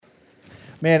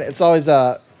Man,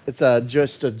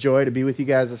 just a joy to be with you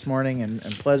guys this morning, and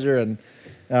pleasure, and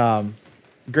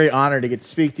great honor to get to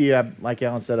speak to you. Like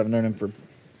Alan said, I've known him for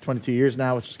 22 years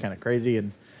now, which is kind of crazy,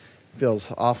 and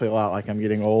feels awfully a lot like I'm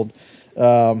getting old,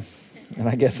 and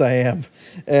I guess I am.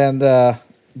 And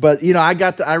but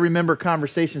I remember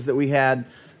conversations that we had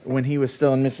when he was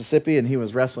still in Mississippi, and he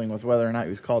was wrestling with whether or not he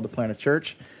was called to plant a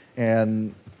church,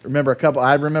 and I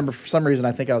remember for some reason,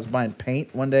 I think I was buying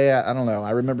paint one day. I don't know. I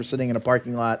remember sitting in a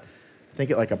parking lot, I think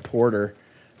at like a Porter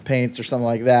Paints or something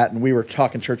like that, and we were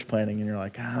talking church planting, and you're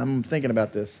like, I'm thinking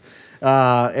about this.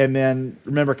 And then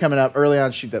remember coming up early on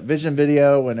to shoot that vision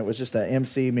video when it was just an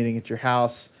MC meeting at your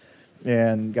house,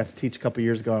 and got to teach a couple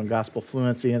years ago on gospel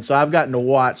fluency. And so I've gotten to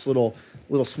watch little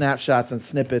snapshots and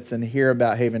snippets and hear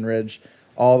about Haven Ridge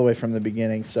all the way from the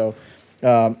beginning. So,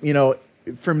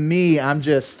 for me, I'm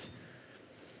just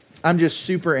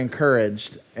super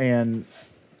encouraged and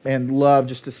love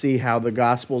just to see how the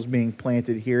gospel is being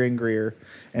planted here in Greer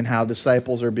and how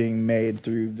disciples are being made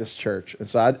through this church. And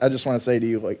so I just want to say to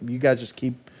you, like, you guys just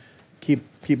keep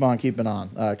on keeping on,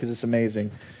 because it's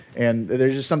amazing. And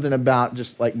there's just something about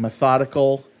just like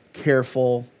methodical,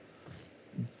 careful,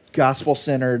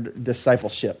 gospel-centered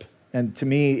discipleship. And to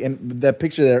me, the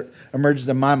picture that emerges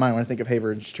in my mind when I think of Haven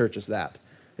Ridge Church is that.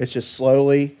 It's just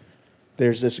slowly,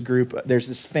 there's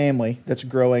this family that's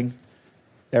growing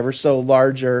ever so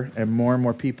larger, and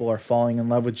more people are falling in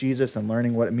love with Jesus and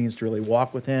learning what it means to really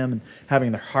walk with him and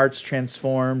having their hearts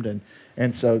transformed.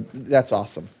 And so that's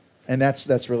awesome. And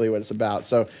that's really what it's about.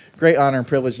 So great honor and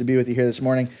privilege to be with you here this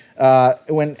morning.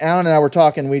 When Alan and I were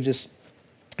talking,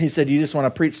 he said, you just want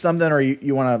to preach something, or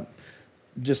you want to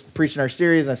just preach in our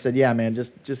series? And I said, yeah, man,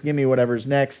 just give me whatever's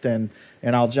next, and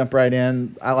I'll jump right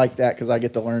in. I like that because I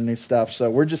get to learn new stuff. So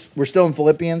we're still in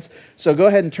Philippians. So go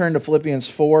ahead and turn to Philippians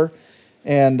 4,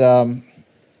 and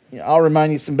I'll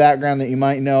remind you some background that you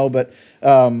might know. But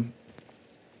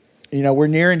we're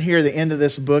nearing here the end of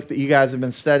this book that you guys have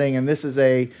been studying, and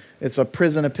it's a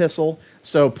prison epistle.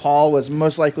 So Paul was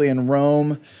most likely in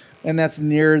Rome, and that's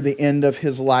near the end of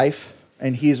his life,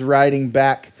 and he's writing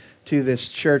back to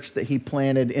this church that he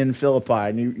planted in Philippi.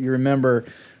 And you remember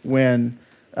when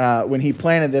he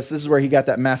planted this is where he got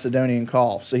that Macedonian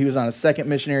call. So he was on a second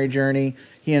missionary journey.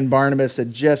 He and Barnabas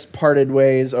had just parted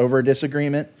ways over a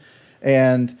disagreement,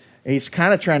 and he's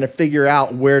kind of trying to figure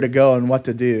out where to go and what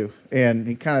to do. And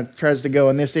he kind of tries to go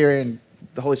in this area, and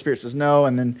the Holy Spirit says no,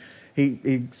 and then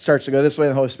he starts to go this way,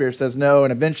 and the Holy Spirit says no,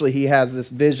 and eventually he has this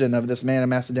vision of this man in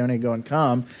Macedonia going,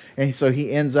 come. And so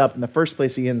he ends up, in the first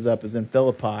place he ends up is in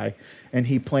Philippi, and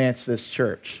he plants this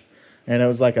church. And it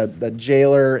was like a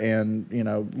jailer and,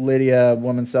 Lydia, a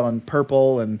woman selling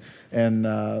purple, and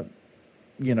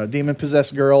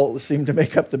demon-possessed girl seemed to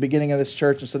make up the beginning of this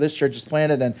church. And so this church is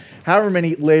planted, and however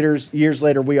many years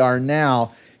later we are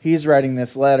now, he's writing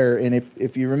this letter. And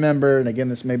if you remember, and again,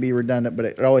 this may be redundant, but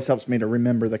it always helps me to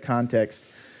remember the context.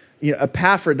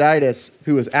 Epaphroditus,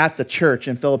 who was at the church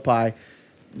in Philippi,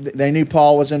 they knew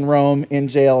Paul was in Rome in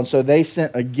jail, and so they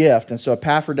sent a gift. And so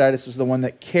Epaphroditus is the one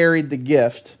that carried the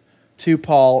gift to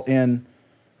Paul in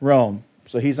Rome.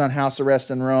 So he's on house arrest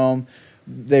in Rome.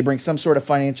 They bring some sort of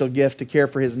financial gift to care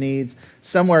for his needs.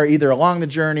 Somewhere either along the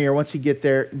journey or once he gets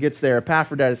there,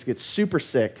 Epaphroditus gets super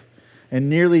sick and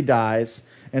nearly dies.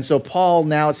 And so Paul,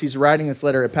 now as he's writing this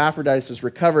letter, Epaphroditus is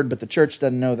recovered, but the church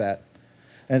doesn't know that.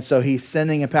 And so he's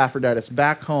sending Epaphroditus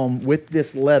back home with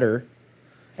this letter.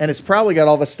 And it's probably got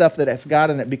all the stuff that it's got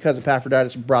in it because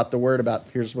Epaphroditus brought the word about,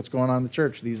 here's what's going on in the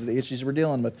church. These are the issues we're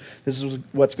dealing with. This is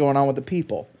what's going on with the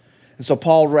people. And so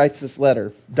Paul writes this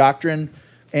letter, doctrine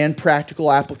and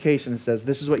practical application. It says,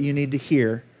 this is what you need to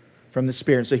hear from the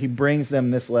Spirit. So he brings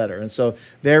them this letter. And so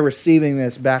they're receiving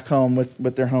this back home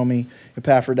with their homie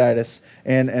Epaphroditus,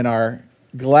 and are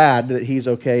glad that he's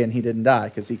okay and he didn't die,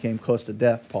 because he came close to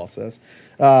death, Paul says.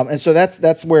 And so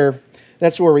that's where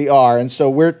we are. And so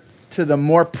we're to the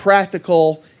more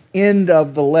practical end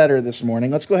of the letter this morning.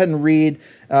 Let's go ahead and read.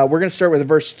 We're going to start with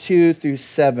verse 2 through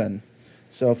 7.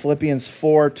 So Philippians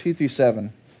 4, 2 through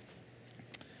 7.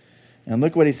 And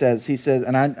look what he says. He says,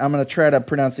 and I'm going to try to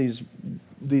pronounce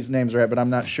these names right, but I'm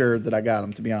not sure that I got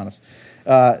them, to be honest.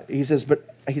 He says,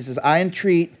 I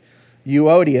entreat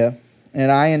Euodia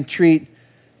and I entreat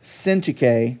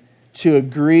Syntyche to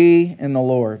agree in the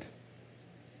Lord.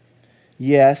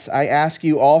 Yes, I ask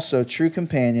you also, true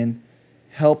companion,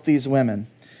 help these women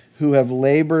who have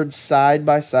labored side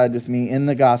by side with me in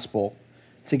the gospel,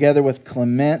 together with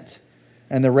Clement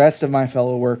and the rest of my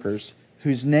fellow workers,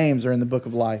 whose names are in the book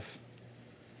of life.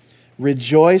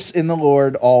 Rejoice in the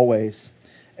Lord always.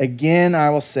 Again, I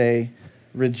will say,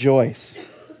 rejoice.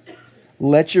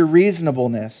 Let your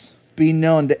reasonableness be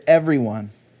known to everyone.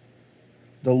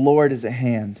 The Lord is at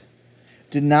hand.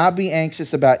 Do not be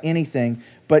anxious about anything,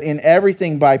 but in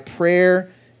everything by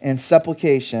prayer and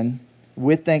supplication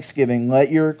with thanksgiving,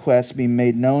 let your requests be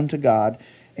made known to God,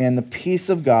 and the peace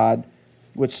of God,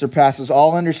 which surpasses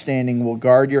all understanding, will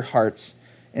guard your hearts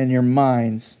and your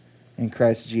minds in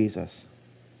Christ Jesus.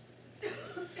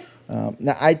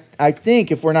 Now, I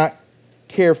think if we're not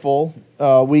careful,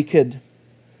 we could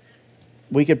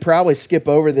probably skip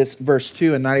over this verse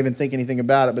 2 and not even think anything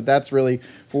about it, but that's really,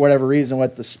 for whatever reason,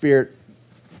 what the Spirit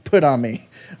put on me,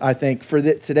 I think, for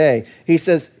today. He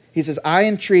says, I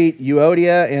entreat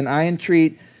Euodia and I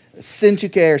entreat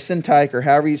Syntyche or Syntyche, or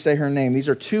however you say her name. These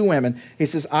are two women. He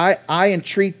says, I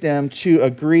entreat them to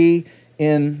agree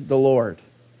in the Lord.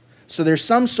 So there's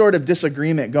some sort of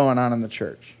disagreement going on in the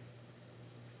church.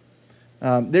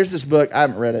 There's this book, I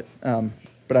haven't read it,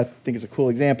 but I think it's a cool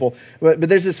example. But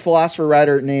there's this philosopher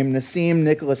writer named Nassim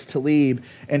Nicholas Taleb,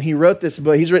 and he wrote this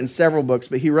book. He's written several books,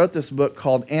 but he wrote this book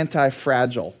called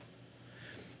Anti-Fragile.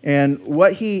 And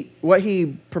what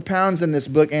he propounds in this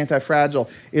book, Anti-Fragile,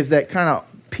 is that kind of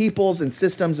peoples and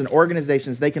systems and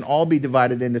organizations, they can all be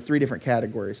divided into three different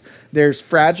categories. There's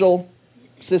fragile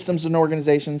systems and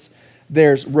organizations.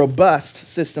 There's robust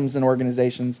systems and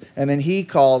organizations. And then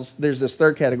there's this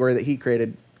third category that he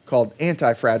created called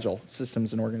anti-fragile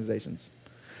systems and organizations.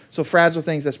 So fragile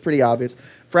things, that's pretty obvious.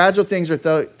 Fragile things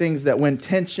are things that when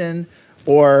tension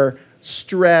or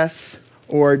stress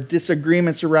or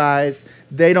disagreements arise,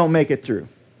 they don't make it through.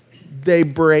 They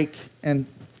break and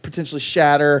potentially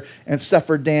shatter and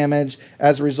suffer damage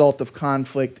as a result of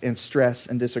conflict and stress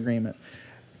and disagreement.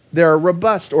 There are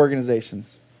robust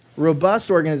organizations.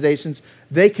 Robust organizations,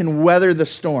 they can weather the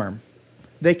storm.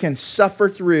 They can suffer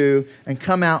through and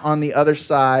come out on the other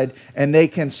side, and they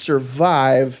can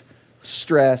survive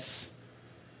stress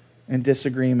and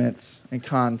disagreements and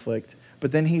conflict.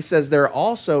 But then he says there are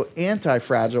also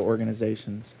anti-fragile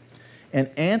organizations. And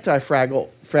anti-fragile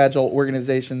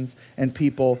organizations and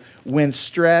people, when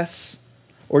stress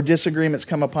or disagreements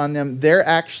come upon them, they're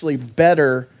actually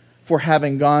better for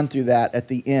having gone through that at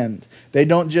the end. They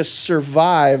don't just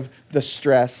survive the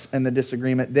stress and the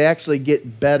disagreement. They actually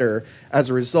get better as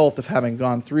a result of having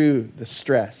gone through the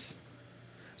stress.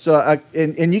 So,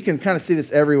 and you can kind of see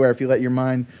this everywhere if you let your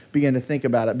mind begin to think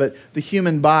about it. But the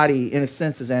human body, in a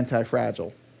sense, is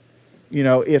anti-fragile. You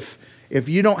know, if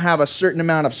you don't have a certain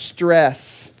amount of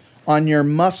stress on your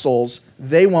muscles,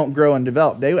 they won't grow and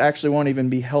develop. They actually won't even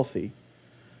be healthy.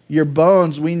 Your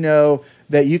bones, we know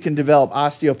that you can develop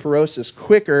osteoporosis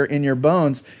quicker in your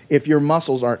bones if your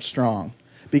muscles aren't strong,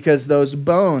 because those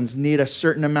bones need a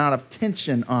certain amount of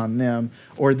tension on them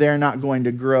or they're not going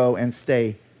to grow and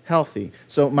stay healthy.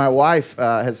 So my wife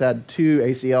has had 2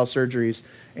 ACL surgeries,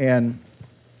 and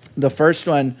the first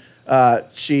one,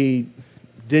 she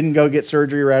didn't go get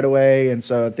surgery right away, and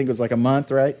so I think it was like a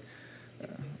month, right?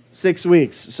 6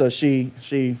 weeks. So she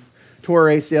tore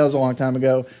her ACLs a long time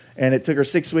ago, and it took her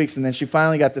 6 weeks, and then she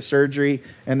finally got the surgery.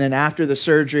 And then after the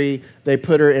surgery, they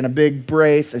put her in a big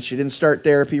brace, and she didn't start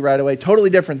therapy right away. Totally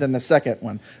different than the second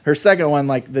one. Her second one,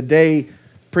 like the day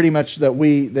pretty much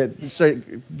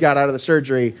that got out of the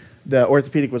surgery, the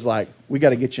orthopedic was like, we got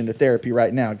to get you into therapy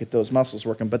right now, get those muscles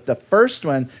working. But the first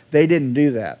one, they didn't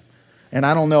do that. And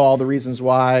I don't know all the reasons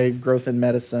why, growth in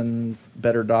medicine,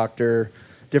 better doctor,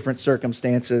 different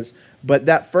circumstances. But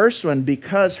that first one,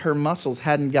 because her muscles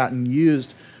hadn't gotten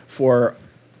used for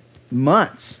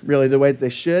months, really, the way that they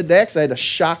should, they actually had to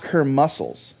shock her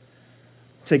muscles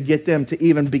to get them to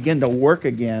even begin to work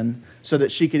again so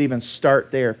that she could even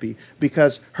start therapy.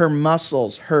 Because her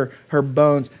muscles, her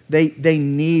bones, they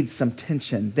need some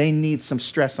tension. They need some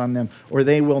stress on them, or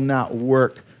they will not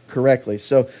work correctly.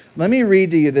 So let me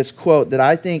read to you this quote that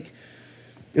I think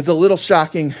is a little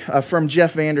shocking from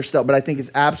Jeff Vanderstelt, but I think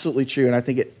is absolutely true, and I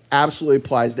think it absolutely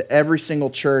applies to every single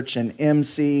church and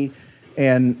MC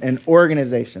and an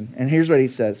organization. And here's what he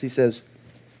says. He says,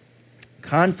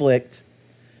 conflict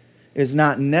is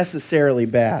not necessarily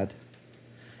bad.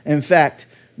 In fact,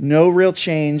 no real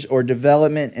change or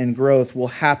development and growth will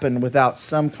happen without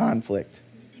some conflict.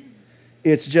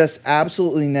 It's just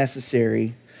absolutely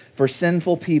necessary for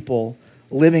sinful people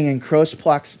living in close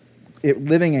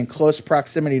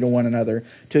proximity to one another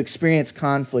to experience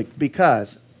conflict,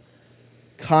 because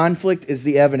conflict is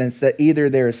the evidence that either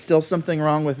there is still something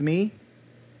wrong with me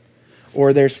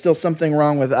or there's still something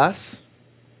wrong with us,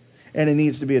 and it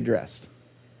needs to be addressed.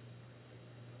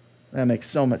 That makes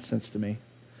so much sense to me.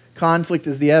 Conflict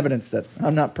is the evidence that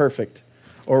I'm not perfect,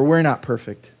 or we're not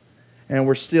perfect, and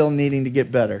we're still needing to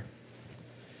get better.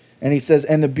 And he says,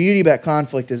 and the beauty about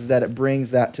conflict is that it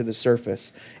brings that to the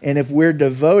surface. And if we're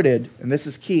devoted, and this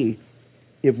is key,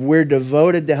 if we're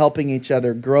devoted to helping each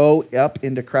other grow up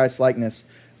into Christ likeness,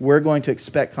 we're going to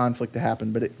expect conflict to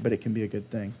happen, but it can be a good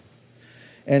thing.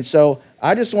 And so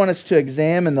I just want us to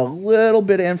examine the little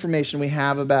bit of information we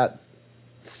have about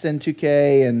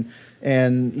Syntyche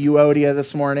and Euodia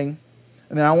this morning.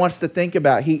 And then I want us to think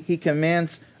about, he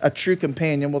commands a true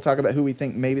companion. We'll talk about who we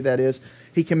think maybe that is.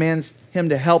 He commands him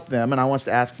to help them. And I want us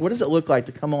to ask, what does it look like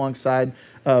to come alongside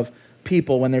of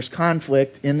people when there's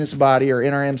conflict in this body or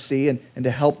in our MC and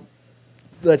to help?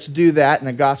 Let's do that in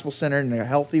a gospel-centered, in a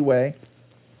healthy way.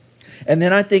 And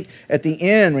then I think at the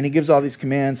end, when he gives all these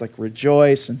commands like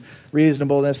rejoice and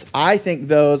reasonableness, I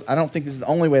don't think this is the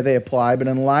only way they apply, but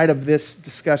in light of this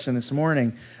discussion this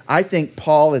morning, I think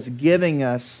Paul is giving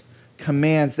us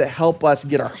commands that help us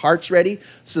get our hearts ready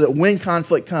so that when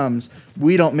conflict comes,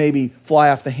 we don't maybe fly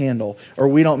off the handle, or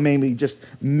we don't maybe just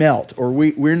melt, or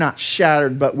we're not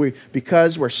shattered, but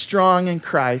because we're strong in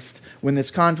Christ, when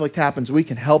this conflict happens, we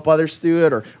can help others through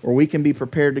it, or we can be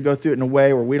prepared to go through it in a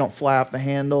way where we don't fly off the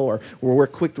handle, or where we're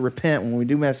quick to repent when we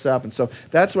do mess up. And so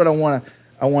that's what I want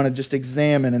to just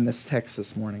examine in this text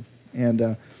this morning.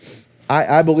 And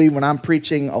I believe when I'm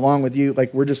preaching along with you,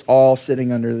 like we're just all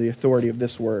sitting under the authority of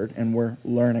this word, and we're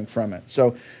learning from it.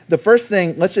 So the first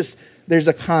thing, there's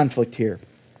a conflict here.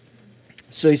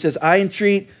 So he says, I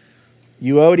entreat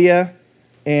Euodia,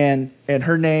 and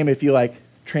her name, if you like,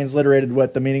 transliterated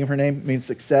what the meaning of her name means,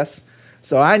 success.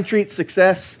 So I entreat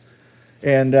success,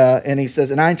 and he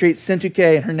says, and I entreat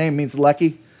Syntyche, and her name means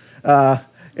lucky. I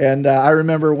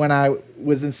remember when I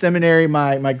was in seminary,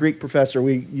 my Greek professor,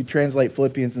 you translate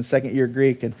Philippians in second year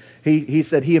Greek, and he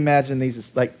said he imagined these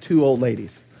as like two old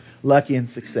ladies, lucky and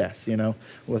success,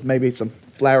 with maybe some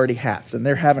flowery hats, and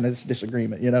they're having this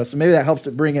disagreement, so maybe that helps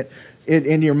to bring it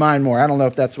into your mind more. I don't know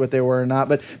if that's what they were or not,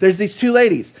 but there's these two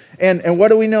ladies, and what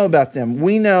do we know about them?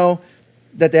 We know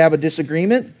that they have a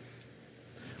disagreement.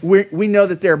 We know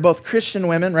that they're both Christian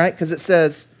women, right? Because it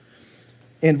says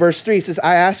in verse 3, it says,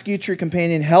 I ask you, true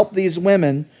companion, help these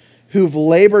women who've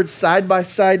labored side by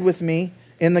side with me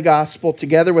in the gospel,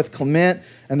 together with Clement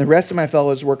and the rest of my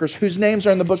fellow workers, whose names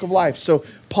are in the book of life. So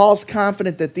Paul's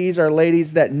confident that these are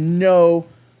ladies that know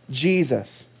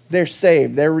Jesus. They're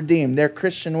saved. They're redeemed. They're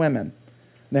Christian women.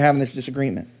 They're having this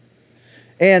disagreement.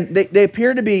 And they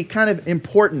appear to be kind of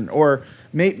important, or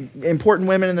important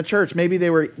women in the church. Maybe they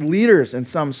were leaders in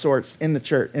some sorts in the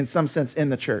church, in some sense in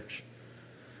the church.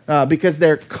 Because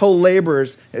they're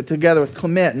co-laborers together with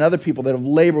Clement and other people that have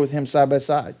labored with him side by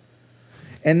side.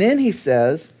 And then he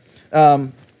says,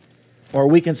 or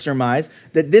we can surmise,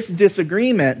 that this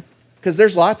disagreement, because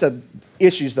there's lots of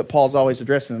issues that Paul's always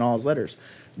addressing in all his letters,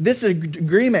 this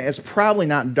agreement is probably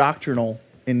not doctrinal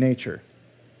in nature,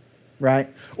 right?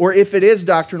 Or if it is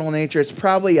doctrinal in nature, it's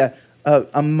probably a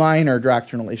minor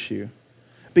doctrinal issue.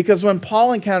 Because when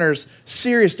Paul encounters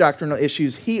serious doctrinal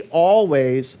issues, he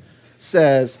always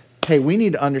says, hey, we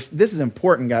need to understand, this is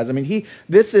important, guys. I mean,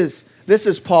 this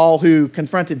is Paul who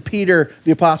confronted Peter,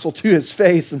 the apostle, to his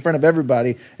face in front of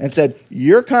everybody and said,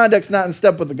 your conduct's not in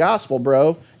step with the gospel,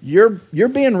 bro. You're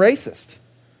being racist.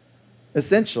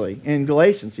 Essentially, in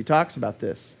Galatians, he talks about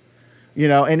this.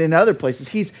 And in other places,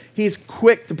 he's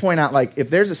quick to point out, like, if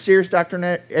there's a serious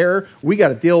doctrinal error, we got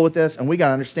to deal with this, and we got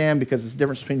to understand, because it's the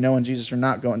difference between knowing Jesus or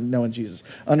not knowing Jesus,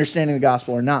 understanding the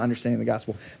gospel or not understanding the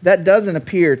gospel. That doesn't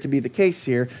appear to be the case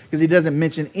here, because he doesn't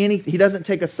mention he doesn't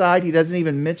take a side, he doesn't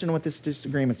even mention what this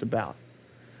disagreement's about.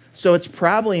 So it's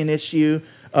probably an issue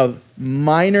of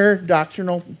minor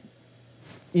doctrinal,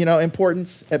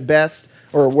 importance at best,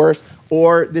 or worst,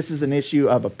 or this is an issue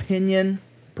of opinion,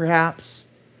 perhaps.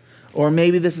 Or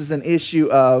maybe this is an issue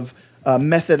of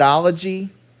methodology.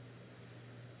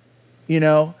 We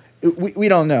don't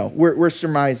know. We're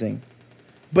surmising.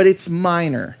 But it's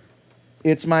minor.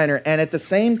 It's minor. And at the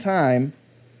same time,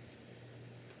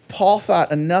 Paul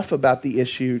thought enough about the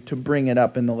issue to bring it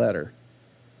up in the letter.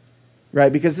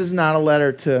 Right? Because this is not a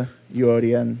letter to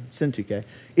Euodia and Syntyche.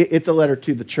 It's a letter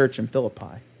to the church in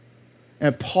Philippi.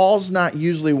 And Paul's not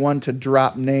usually one to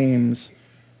drop names.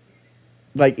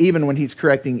 Like, even when he's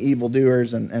correcting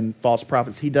evildoers and false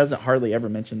prophets, he doesn't hardly ever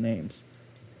mention names.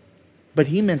 But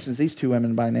he mentions these two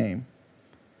women by name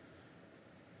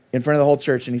in front of the whole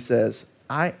church, and he says,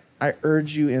 I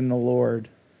urge you in the Lord,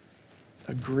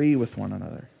 agree with one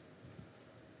another.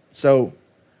 So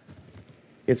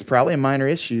it's probably a minor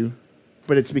issue,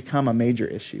 but it's become a major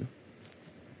issue.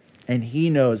 And he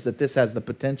knows that this has the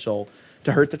potential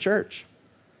to hurt the church.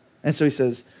 And so he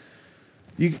says,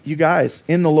 you guys,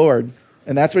 in the Lord.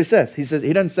 And that's what he says. He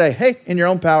doesn't say, hey, in your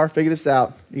own power, figure this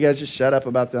out. You guys just shut up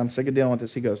about that. I'm sick of dealing with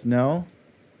this. He goes, no.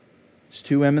 There's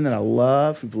two women that I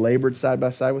love who've labored side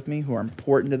by side with me, who are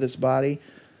important to this body.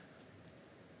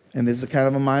 And this is kind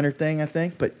of a minor thing, I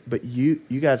think, but you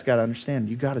guys got to understand,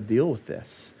 you got to deal with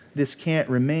this. This can't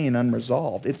remain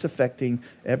unresolved. It's affecting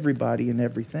everybody and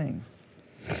everything.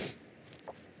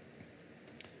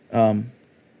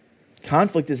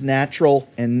 Conflict is natural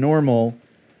and normal,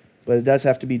 but it does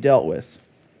have to be dealt with.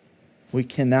 We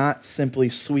cannot simply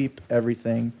sweep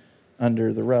everything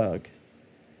under the rug.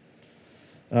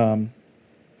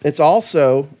 It's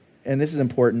also, and this is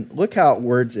important, look how it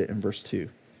words it in verse 2.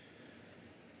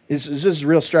 It's just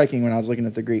real striking when I was looking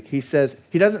at the Greek. He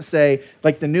doesn't say,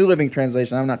 like the New Living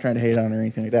Translation, I'm not trying to hate on it or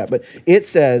anything like that, but it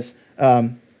says,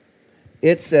 now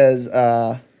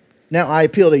I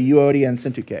appeal to Euodia and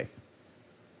Syntyche.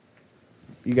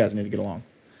 You guys need to get along.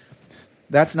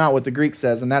 That's not what the Greek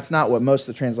says, and that's not what most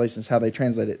of the translations, how they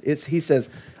translate it. He says,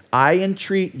 I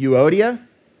entreat Euodia,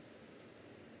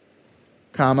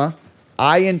 comma,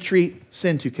 I entreat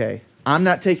Syntyche. I'm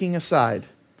not taking a side.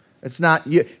 It's not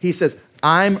you. He says,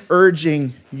 I'm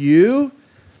urging you,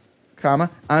 comma,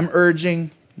 I'm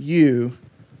urging you,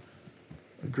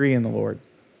 agree in the Lord.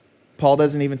 Paul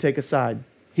doesn't even take a side.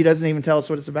 He doesn't even tell us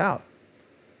what it's about.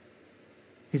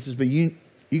 He says, but you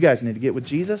guys need to get with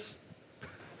Jesus.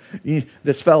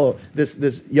 This fellow,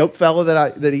 this yoke fellow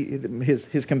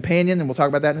his companion, and we'll talk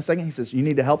about that in a second. He says, you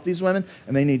need to help these women,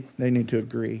 and they need to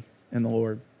agree in the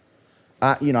Lord.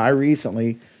 I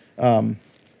recently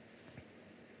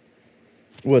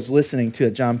was listening to a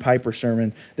John Piper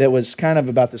sermon that was kind of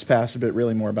about this passage, but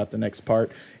really more about the next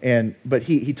part. But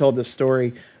he told this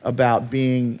story about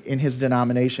being in his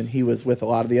denomination. He was with a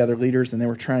lot of the other leaders, and they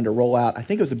were trying to roll out, I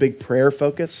think it was a big prayer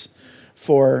focus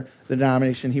for the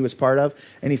denomination he was part of.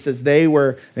 And he says they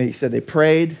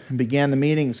prayed and began the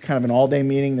meeting. It was kind of an all-day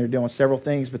meeting. They're doing several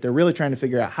things, but they're really trying to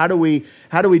figure out how do we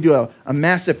do a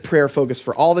massive prayer focus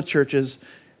for all the churches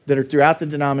that are throughout the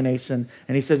denomination.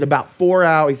 And he said about 4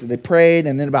 hours, he said they prayed,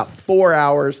 and then about 4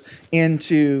 hours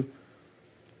into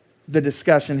the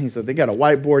discussion, he said they got a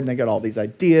whiteboard and they got all these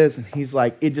ideas, and he's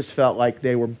like, it just felt like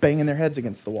they were banging their heads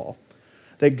against the wall.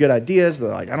 They had good ideas, but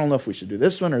like, I don't know if we should do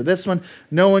this one or this one.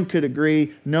 No one could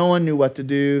agree. No one knew what to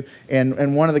do.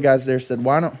 And one of the guys there said,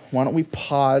 why don't we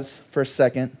pause for a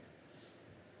second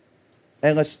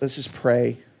and let's just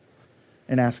pray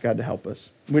and ask God to help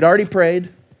us. We'd already prayed.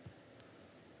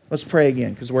 Let's pray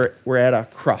again, because we're at a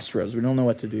crossroads. We don't know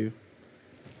what to do.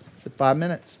 I said 5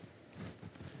 minutes.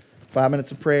 5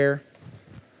 minutes of prayer.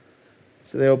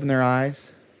 So they open their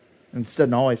eyes. And this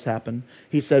doesn't always happen.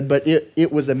 He said, but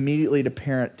it was immediately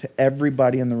apparent to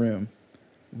everybody in the room,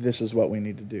 this is what we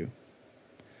need to do.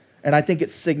 And I think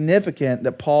it's significant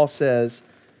that Paul says,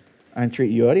 I entreat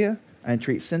Euodia, I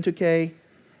entreat Syntyche,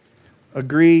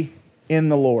 agree in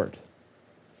the Lord.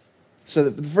 So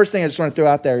the first thing I just want to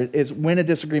throw out there is when a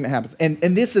disagreement happens, and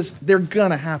they're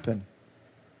going to happen.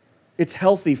 It's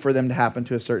healthy for them to happen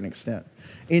to a certain extent.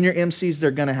 In your MCs,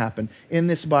 they're going to happen. In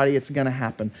this body, it's going to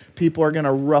happen. People are going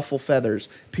to ruffle feathers.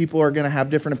 People are going to have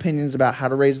different opinions about how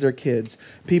to raise their kids.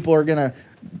 People are going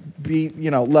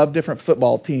to love different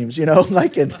football teams,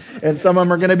 and some of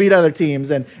them are going to beat other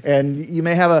teams. And you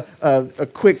may have a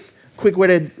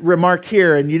quick-witted remark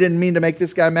here, and you didn't mean to make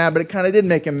this guy mad, but it kind of did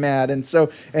make him mad. And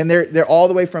they're all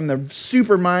the way from the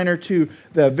super minor to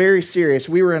the very serious.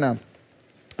 We were in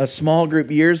a small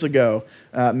group years ago,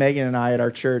 Megan and I at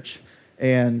our church,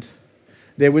 and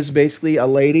there was basically a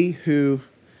lady who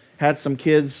had some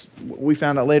kids, we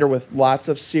found out later, with lots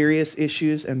of serious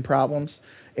issues and problems,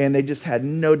 and they just had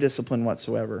no discipline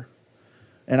whatsoever.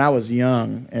 And I was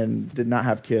young and did not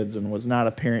have kids and was not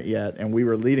a parent yet, and we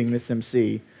were leading this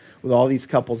MC with all these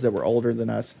couples that were older than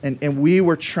us, and we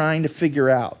were trying to figure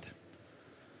out,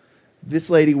 this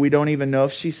lady, we don't even know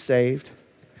if she's saved,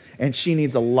 and she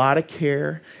needs a lot of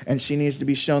care, and she needs to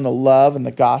be shown the love and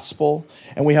the gospel.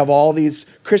 And we have all these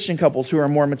Christian couples who are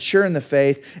more mature in the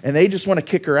faith, and they just want to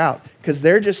kick her out because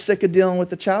they're just sick of dealing with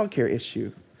the child care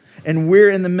issue. And we're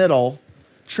in the middle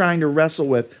trying to wrestle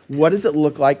with what does it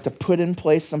look like to put in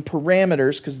place some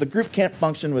parameters, because the group can't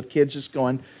function with kids just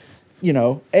going,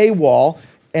 AWOL,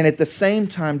 and at the same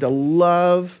time to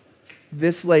love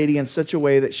this lady in such a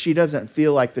way that she doesn't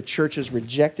feel like the church has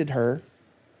rejected her.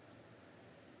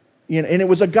 And it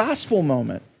was a gospel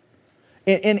moment.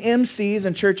 In MCs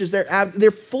and churches,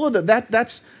 they're full of that.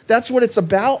 That's what it's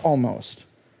about almost.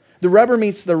 The rubber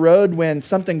meets the road when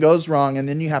something goes wrong, and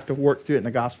then you have to work through it in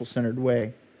a gospel-centered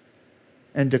way.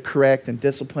 And to correct and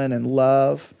discipline and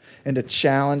love, and to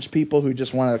challenge people who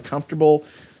just want a comfortable,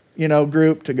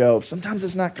 group to go, sometimes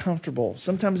it's not comfortable.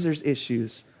 Sometimes there's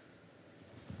issues.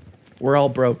 We're all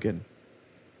broken,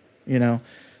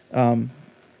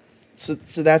 So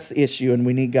that's the issue, and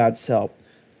we need God's help.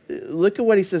 Look at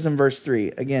what he says in verse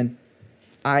 3. Again,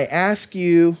 I ask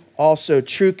you also,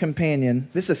 true companion.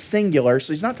 This is singular,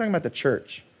 so he's not talking about the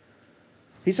church.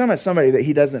 He's talking about somebody that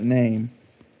he doesn't name.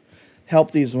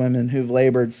 Help these women who've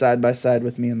labored side by side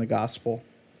with me in the gospel.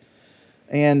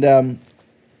 And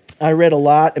I read a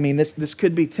lot. I mean, this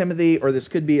could be Timothy or this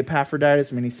could be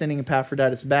Epaphroditus. I mean, he's sending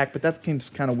Epaphroditus back, but that seems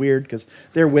kind of weird because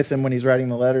they're with him when he's writing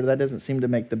the letter. That doesn't seem to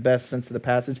make the best sense of the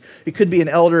passage. It could be an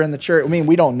elder in the church. I mean,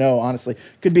 we don't know, honestly.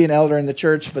 It could be an elder in the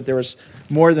church, but there was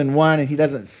more than one, and he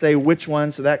doesn't say which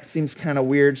one, so that seems kind of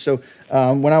weird. So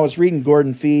when I was reading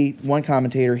Gordon Fee, one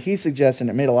commentator, he suggested,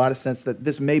 and it made a lot of sense, that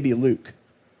this may be Luke.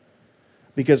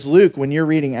 Because Luke, when you're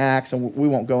reading Acts, and we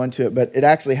won't go into it, but it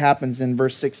actually happens in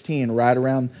verse 16, right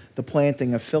around the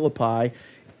planting of Philippi.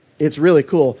 It's really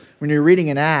cool. When you're reading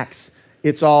in Acts,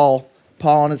 it's all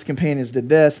Paul and his companions did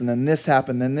this, and then this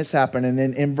happened, and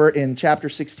then in chapter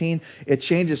 16, it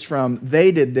changes from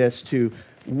they did this to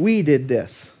we did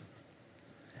this.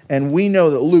 And we know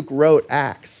that Luke wrote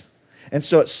Acts. And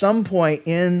so at some point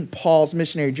in Paul's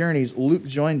missionary journeys, Luke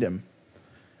joined him.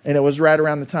 And it was right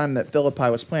around the time that Philippi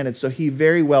was planted. So he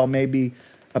very well may be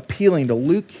appealing to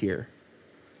Luke here,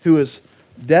 who was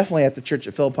definitely at the church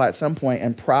at Philippi at some point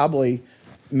and probably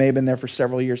may have been there for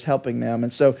several years helping them.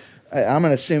 And so I'm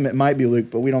going to assume it might be Luke,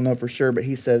 but we don't know for sure. But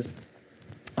he says,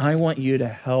 I want you to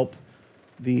help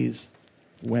these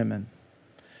women.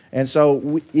 And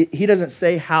so he doesn't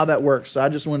say how that works. So I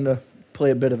just wanted to play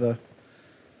a bit of a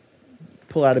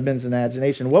pull out of Ben's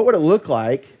imagination. What would it look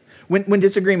like? When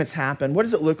disagreements happen, what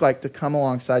does it look like to come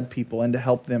alongside people and to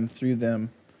help them through them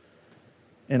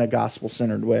in a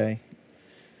gospel-centered way?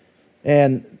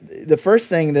 And the first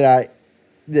thing that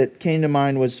came to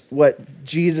mind was what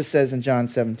Jesus says in John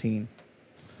 17.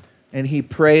 And he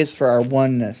prays for our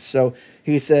oneness. So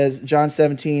he says, John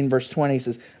 17, verse 20, he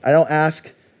says, I don't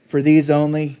ask for these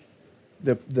only,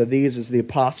 these is the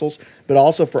apostles, but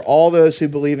also for all those who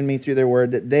believe in me through their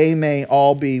word, that they may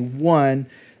all be one,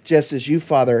 just as you,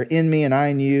 Father, are in me and I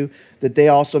in you, that they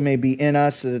also may be in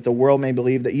us, so that the world may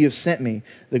believe that you have sent me.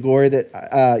 The glory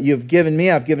that you have given me,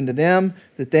 I've given to them,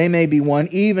 that they may be one,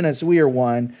 even as we are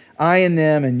one, I and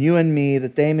them and you and me,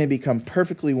 that they may become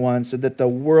perfectly one, so that the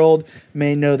world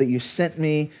may know that you sent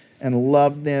me and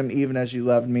loved them even as you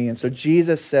loved me. And so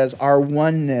Jesus says our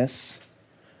oneness,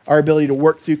 our ability to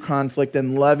work through conflict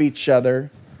and love each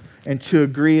other and to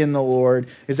agree in the Lord,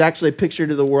 is actually a picture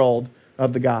to the world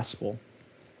of the gospel.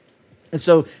 And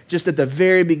so just at the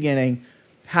very beginning,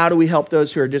 how do we help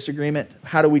those who are in disagreement?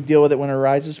 How do we deal with it when it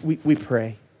arises? We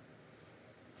pray.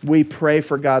 We pray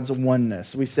for God's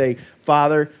oneness. We say,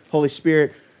 Father, Holy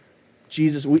Spirit,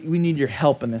 Jesus, we need your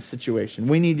help in this situation.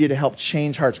 We need you to help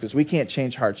change hearts because we can't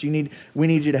change hearts. We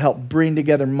need you to help bring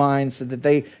together minds so that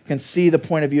they can see the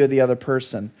point of view of the other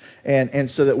person. And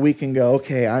so that we can go,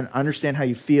 okay, I understand how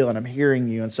you feel and I'm hearing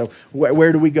you. And so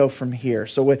where do we go from here?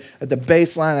 So at the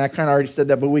baseline, I kind of already said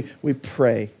that, but we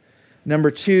pray.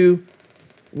 Number two,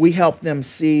 we help them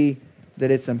see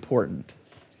that it's important,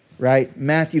 right?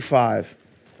 Matthew 5.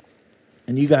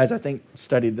 And you guys, I think,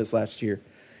 studied this last year.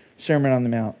 Sermon on the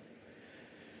Mount.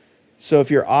 So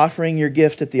if you're offering your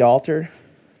gift at the altar,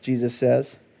 Jesus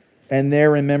says, and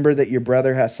there remember that your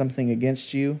brother has something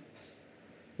against you,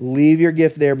 leave your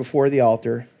gift there before the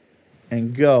altar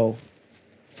and go.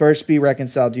 First be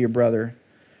reconciled to your brother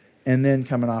and then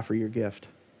come and offer your gift.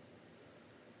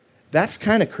 That's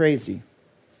kind of crazy.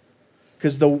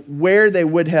 Because where they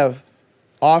would have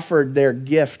offered their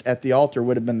gift at the altar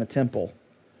would have been the temple.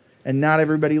 And not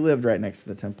everybody lived right next to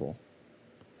the temple.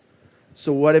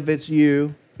 So what if it's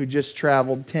you who just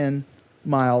traveled 10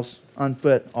 miles on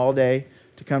foot all day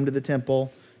to come to the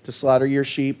temple, to slaughter your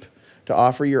sheep, to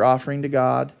offer your offering to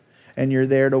God, and you're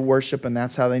there to worship, and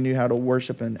that's how they knew how to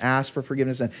worship and ask for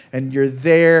forgiveness, and you're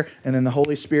there, and then the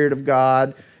Holy Spirit of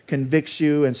God convicts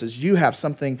you and says,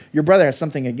 your brother has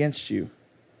something against you.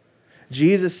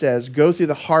 Jesus says, go through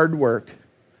the hard work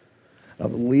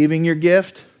of leaving your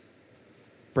gift,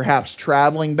 perhaps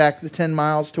traveling back the 10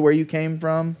 miles to where you came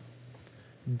from,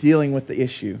 dealing with the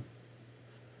issue.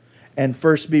 And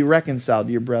first be reconciled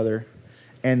to your brother,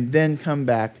 and then come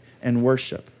back and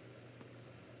worship.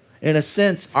 In a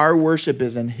sense, our worship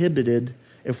is inhibited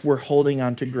if we're holding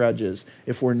on to grudges,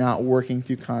 if we're not working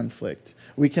through conflict.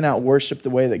 We cannot worship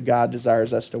the way that God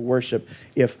desires us to worship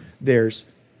if there's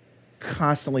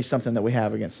constantly something that we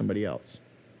have against somebody else.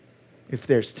 If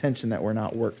there's tension that we're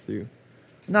not worked through.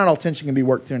 Not all tension can be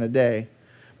worked through in a day,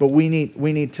 but we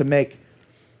need to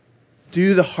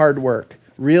do the hard work,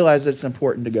 realize that it's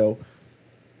important to go,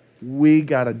 we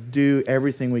got to do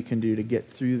everything we can do to get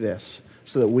through this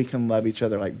so that we can love each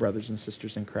other like brothers and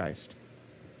sisters in Christ,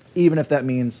 even if that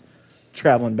means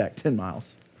traveling back 10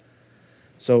 miles.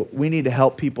 So we need to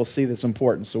help people see this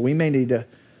importance. So we may need to,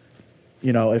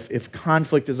 if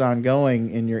conflict is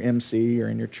ongoing in your MC or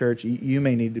in your church, you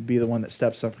may need to be the one that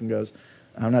steps up and goes,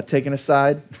 I'm not taking a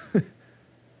side,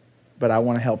 but I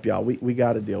want to help y'all. We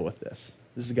got to deal with this.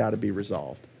 This has got to be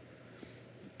resolved.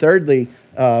 Thirdly,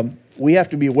 we have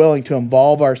to be willing to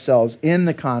involve ourselves in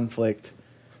the conflict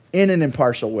in an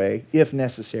impartial way, if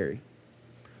necessary.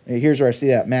 And here's where I see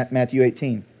that, Matthew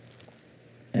 18.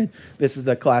 And this is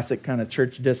the classic kind of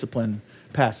church discipline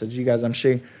passage. You guys, I'm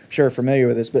sure are familiar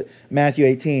with this, but Matthew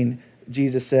 18,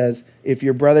 Jesus says, if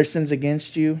your brother sins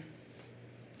against you,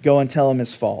 go and tell him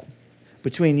his fault,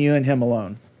 between you and him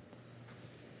alone.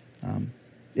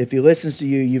 If he listens to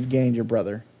you, you've gained your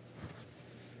brother.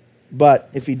 But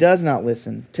if he does not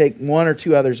listen, take one or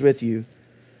two others with you,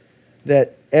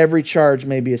 that every charge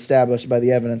may be established by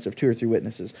the evidence of two or three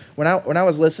witnesses. When I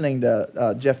was listening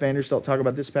to Jeff Vanderstelt talk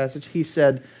about this passage, he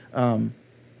said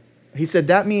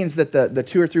that means that the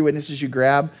two or three witnesses you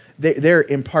grab, they're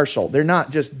impartial. They're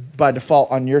not just by default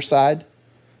on your side.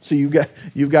 So you've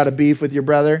got a beef with your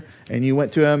brother, and you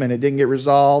went to him, and it didn't get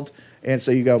resolved. And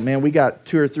so you go, man, we got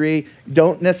two or three.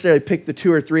 Don't necessarily pick the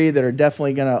two or three that are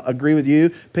definitely going to agree with you.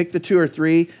 Pick the two or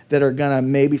three that are going to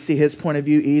maybe see his point of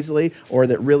view easily or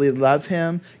that really love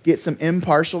him. Get some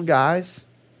impartial guys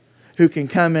who can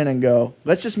come in and go,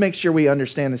 let's just make sure we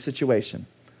understand the situation.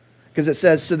 Because it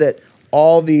says so that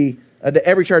that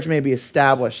every charge may be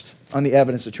established on the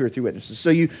evidence of two or three witnesses. So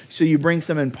you bring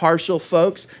some impartial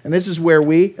folks, and this is where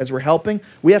we, as we're helping,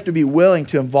 we have to be willing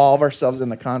to involve ourselves in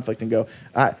the conflict and go,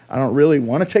 I don't really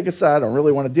want to take a side, I don't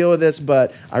really want to deal with this,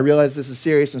 but I realize this is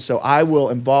serious, and so I will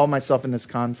involve myself in this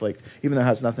conflict, even though it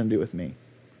has nothing to do with me.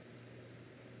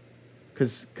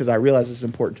 Because I realize it's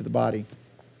important to the body.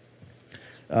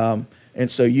 And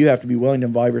so you have to be willing to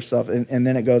involve yourself. And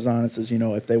then it goes on and says,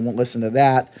 if they won't listen to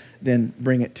that, then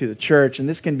bring it to the church. And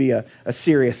this can be a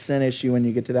serious sin issue when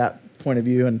you get to that point of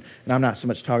view. And I'm not so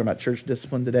much talking about church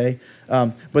discipline today.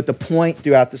 But the point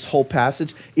throughout this whole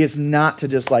passage is not to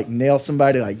just nail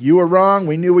somebody you were wrong.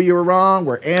 We knew you were wrong.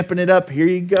 We're amping it up. Here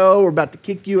you go. We're about to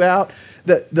kick you out.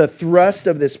 The thrust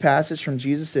of this passage from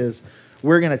Jesus is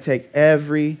we're going to take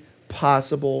every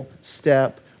possible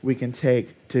step we can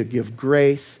take to give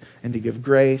grace and to give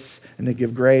grace and to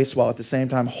give grace while at the same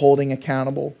time holding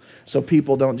accountable so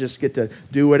people don't just get to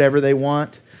do whatever they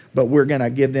want, but we're going to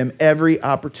give them every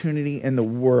opportunity in the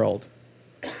world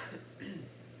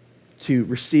to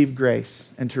receive grace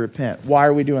and to repent. Why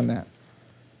are we doing that?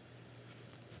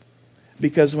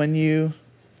 Because when you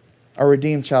are a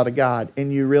redeemed child of God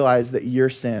and you realize that your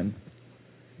sin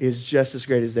is just as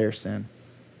great as their sin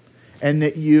and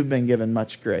that you've been given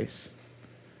much grace,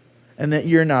 and that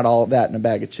you're not all that in a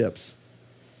bag of chips.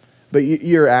 But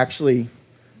you're actually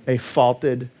a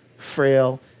faulted,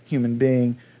 frail human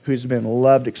being who's been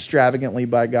loved extravagantly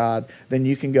by God. Then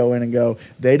you can go in and go,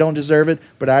 they don't deserve it,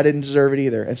 but I didn't deserve it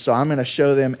either. And so I'm going to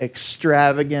show them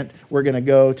extravagant. We're going to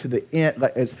go to the end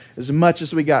as much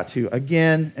as we got to,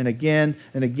 again and again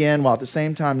and again, while at the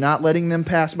same time not letting them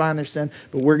pass by on their sin.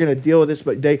 But we're going to deal with this,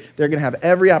 but they're going to have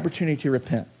every opportunity to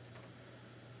repent.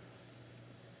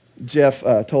 Jeff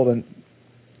told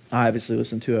I obviously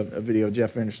listened to a video of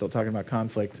Jeff Vanderstelt talking about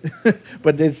conflict,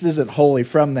 but this isn't wholly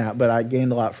from that, but I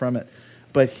gained a lot from it.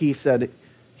 But he said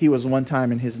he was one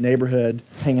time in his neighborhood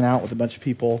hanging out with a bunch of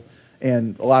people,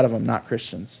 and a lot of them not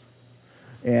Christians.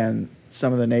 And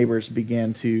some of the neighbors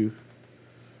began to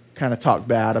kind of talk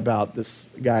bad about this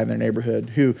guy in their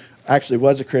neighborhood who actually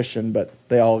was a Christian, but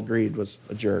they all agreed was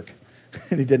a jerk.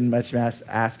 And he didn't much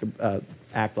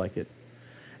act like it.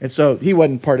 And so he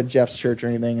wasn't part of Jeff's church or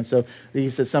anything. And so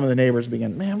he said some of the neighbors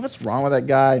began, man, what's wrong with that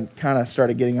guy? And kind of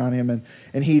started getting on him.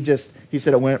 And he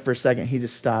said it went for a second. He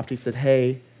just stopped. He said,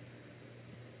 hey,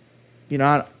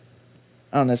 I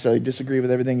don't necessarily disagree with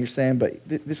everything you're saying, but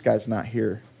this guy's not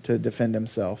here to defend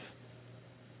himself.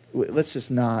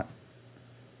 Let's not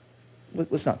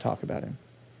talk about him.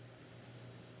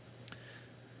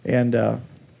 And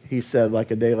he said,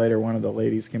 a day later, one of the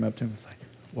ladies came up to him and was like,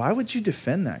 why would you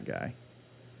defend that guy?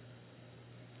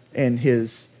 And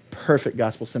his perfect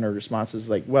gospel-centered response is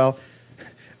well,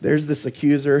 there's this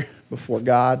accuser before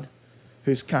God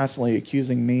who's constantly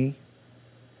accusing me,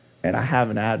 and I have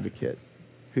an advocate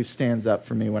who stands up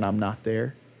for me when I'm not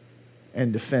there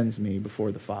and defends me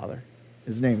before the Father.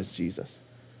 His name is Jesus.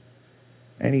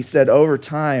 And he said over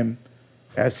time,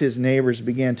 as his neighbors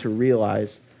began to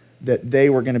realize that they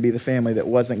were going to be the family that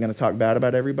wasn't going to talk bad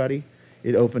about everybody,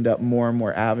 it opened up more and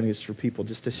more avenues for people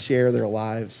just to share their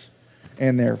lives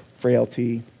and their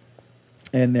frailty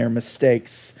and their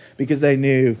mistakes, because they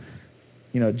knew,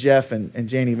 Jeff and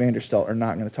Janie Vanderstelt are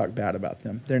not going to talk bad about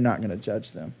them. They're not going to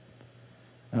judge them.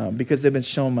 because they've been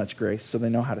shown much grace, so they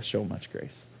know how to show much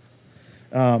grace.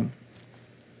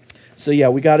 So yeah,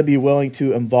 we got to be willing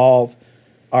to involve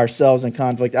ourselves in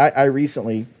conflict. I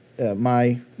recently,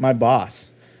 my boss,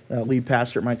 lead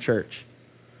pastor at my church,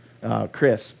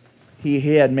 Chris,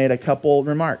 he had made a couple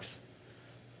remarks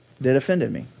that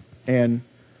offended me. And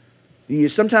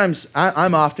sometimes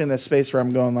I'm often in this space where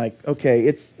I'm going like, okay,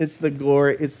 it's the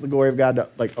glory of God to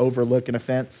like overlook an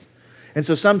offense. And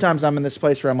so sometimes I'm in this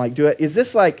place where I'm like, is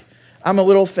this like, I'm a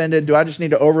little offended. Do I just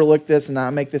need to overlook this and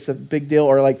not make this a big deal?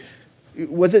 Or like,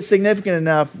 was it significant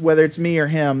enough, whether it's me or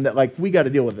him, that like, we got to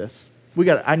deal with this.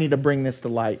 I need to bring this to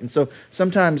light. And so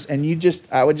sometimes,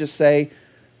 I would just say,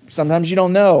 sometimes you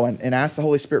don't know and ask the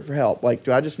Holy Spirit for help. Like,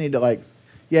 do I just need to like,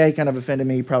 yeah, he kind of offended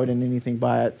me. He probably didn't mean anything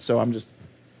by it. So I'm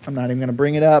not even going to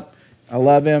bring it up. I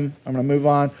love him. I'm going to move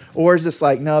on. Or is this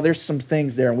like, no, there's some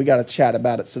things there and we got to chat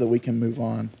about it so that we can move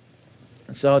on.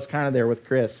 And so it's kind of there with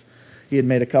Chris. He had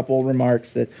made a couple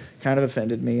remarks that kind of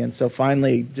offended me. And so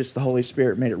finally, just the Holy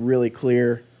Spirit made it really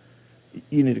clear,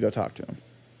 you need to go talk to him.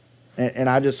 And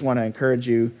I just want to encourage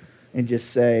you and just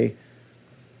say,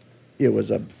 it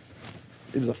was a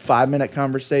 5-minute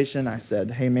conversation. I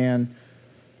said, hey man,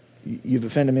 you've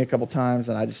offended me a couple times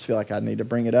and I just feel like I need to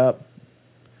bring it up.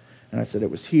 And I said,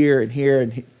 it was here and here.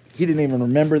 And he didn't even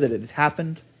remember that it had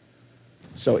happened.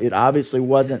 So it obviously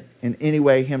wasn't in any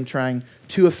way him trying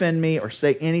to offend me or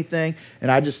say anything. And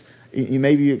I just,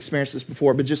 maybe you experienced this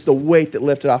before, but just the weight that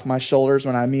lifted off my shoulders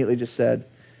when I immediately just said,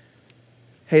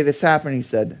 hey, this happened. He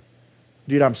said,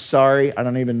 dude, I'm sorry. I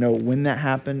don't even know when that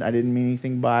happened. I didn't mean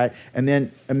anything by it. And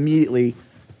then immediately,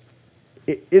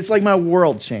 it's like my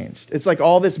world changed. It's like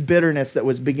all this bitterness that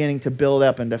was beginning to build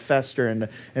up and to fester and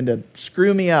to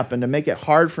screw me up and to make it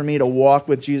hard for me to walk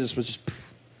with Jesus was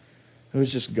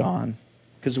just gone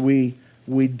because we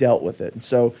dealt with it. And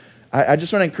so I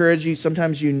just want to encourage you,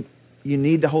 sometimes you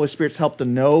need the Holy Spirit's help to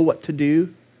know what to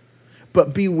do,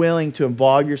 but be willing to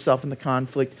involve yourself in the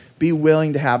conflict. Be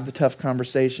willing to have the tough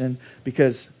conversation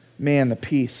because, man, the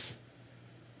peace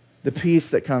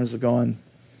that comes of going,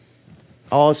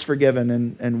 all is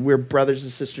forgiven, and we're brothers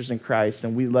and sisters in Christ,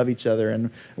 and we love each other,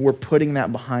 and we're putting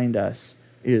that behind us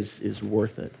is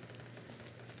worth it.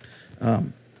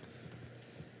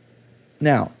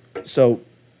 Now, so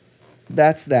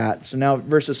that's that. So now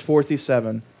verses 4 through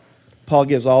 7, Paul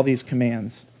gives all these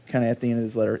commands kind of at the end of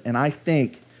his letter, and I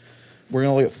think we're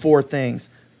going to look at 4 things.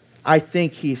 I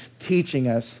think he's teaching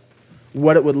us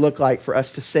what it would look like for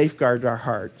us to safeguard our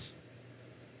hearts.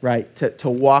 Right, to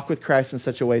walk with Christ in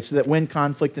such a way so that when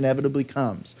conflict inevitably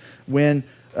comes, when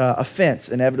offense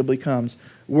inevitably comes,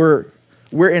 we're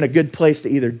in a good place to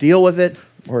either deal with it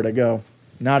or to go,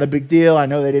 not a big deal. I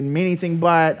know they didn't mean anything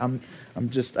by it. I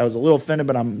was a little offended,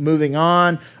 but I'm moving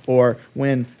on. Or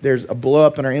when there's a blow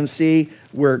up in our MC,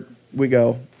 we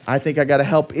go, I think I got to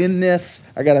help in this.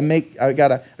 I got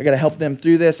to help them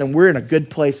through this, and we're in a good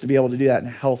place to be able to do that in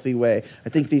a healthy way. I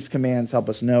think these commands help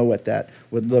us know what that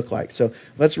would look like. So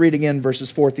let's read again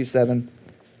verses 4 through 7.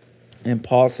 And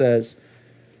Paul says,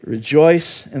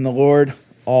 "Rejoice in the Lord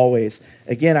always."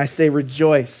 Again, I say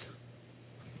rejoice.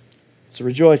 So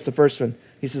rejoice, the first one.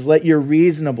 He says, "Let your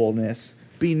reasonableness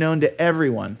be known to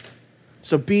everyone."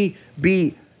 So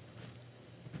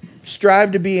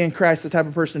strive to be in Christ the type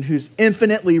of person who's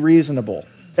infinitely reasonable.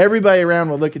 Everybody around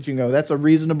will look at you and go, that's a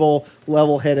reasonable,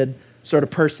 level-headed sort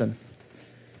of person.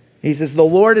 He says, the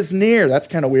Lord is near. That's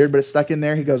kind of weird, but it's stuck in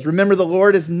there. He goes, remember the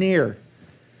Lord is near.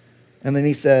 And then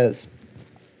he says,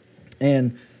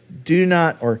 the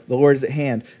Lord is at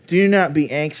hand. Do not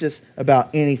be anxious about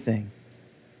anything,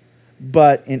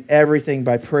 but in everything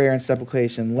by prayer and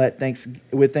supplication,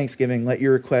 with thanksgiving, let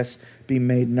your requests be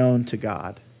made known to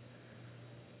God.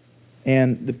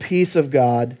 And the peace of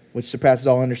God, which surpasses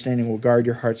all understanding, will guard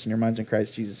your hearts and your minds in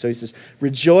Christ Jesus. So he says,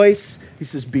 rejoice. He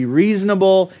says, be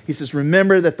reasonable. He says,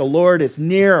 remember that the Lord is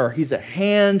near, or he's at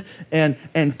hand, and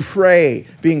pray,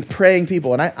 being praying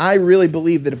people. And I really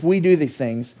believe that if we do these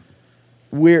things,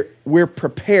 we're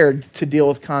prepared to deal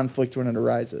with conflict when it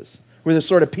arises. We're the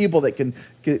sort of people that can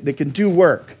do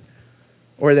work,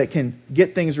 or that can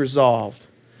get things resolved.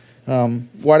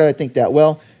 Why do I think that?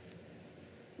 Well,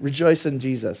 rejoice in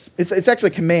Jesus. It's actually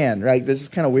a command, right? This is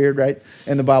kind of weird, right?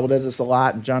 And the Bible does this a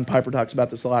lot, and John Piper talks about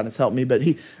this a lot, and it's helped me. But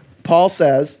Paul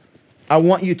says, I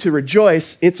want you to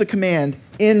rejoice. It's a command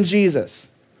in Jesus.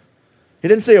 He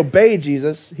didn't say obey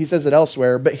Jesus. He says it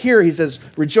elsewhere. But here he says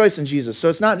rejoice in Jesus. So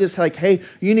it's not just like, hey,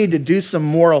 you need to do some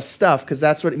moral stuff because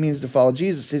that's what it means to follow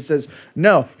Jesus. He says,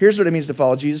 no, here's what it means to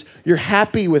follow Jesus. You're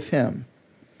happy with him.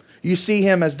 You see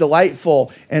him as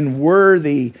delightful and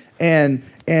worthy and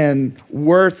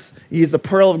worth. He's the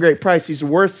pearl of great price. He's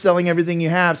worth selling everything you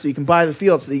have so you can buy the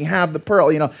field, so that you can have the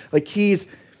pearl. Like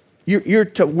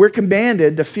we're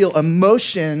commanded to feel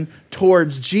emotion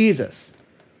towards Jesus.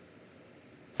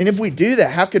 And if we do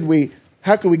that, how could we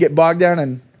get bogged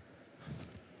down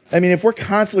if we're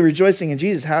constantly rejoicing in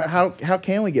Jesus, how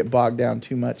can we get bogged down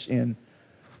too much in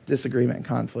disagreement and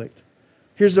conflict?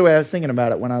 Here's the way I was thinking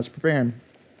about it when I was preparing.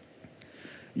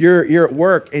 You're at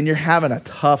work and you're having a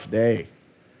tough day.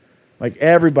 Like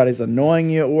everybody's annoying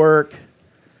you at work,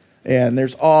 and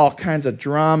there's all kinds of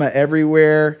drama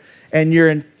everywhere, and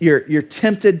you're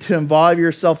tempted to involve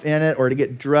yourself in it, or to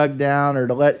get drugged down, or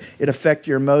to let it affect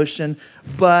your emotion.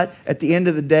 But at the end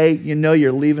of the day,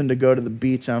 you're leaving to go to the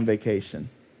beach on vacation.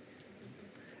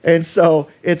 And so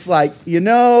it's like,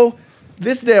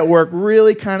 this day at work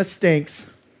really kind of stinks,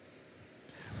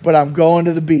 but I'm going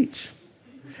to the beach.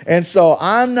 And so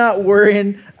I'm not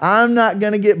worrying. I'm not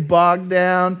going to get bogged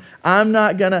down. I'm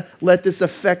not going to let this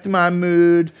affect my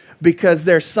mood, because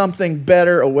there's something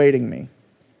better awaiting me.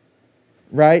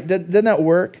 Right? Doesn't that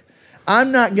work?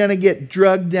 I'm not going to get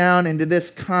drugged down into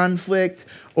this conflict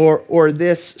or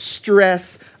this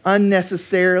stress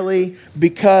unnecessarily,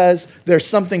 because there's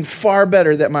something far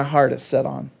better that my heart is set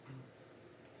on.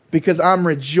 Because I'm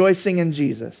rejoicing in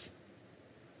Jesus.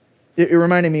 It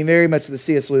reminded me very much of the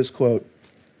C.S. Lewis quote.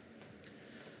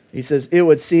 He says, "It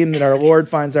would seem that our Lord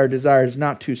finds our desires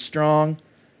not too strong,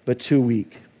 but too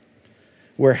weak.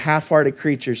 We're half-hearted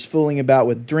creatures fooling about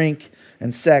with drink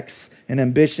and sex and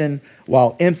ambition,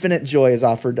 while infinite joy is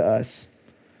offered to us.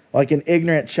 Like an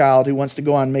ignorant child who wants to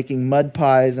go on making mud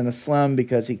pies in a slum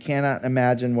because he cannot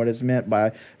imagine what is meant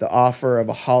by the offer of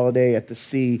a holiday at the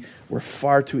sea, we're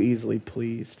far too easily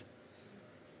pleased."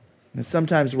 And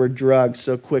sometimes we're drugged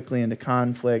so quickly into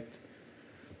conflict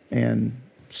and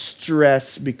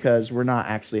stress because we're not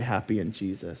actually happy in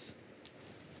Jesus.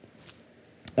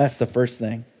 That's the first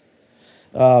thing.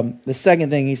 The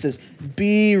second thing, he says,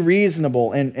 be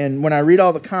reasonable. And when I read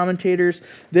all the commentators,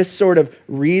 this sort of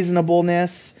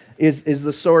reasonableness is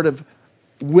the sort of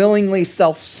willingly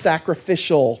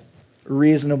self-sacrificial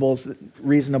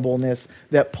reasonableness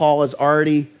that Paul has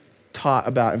already taught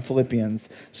about in Philippians.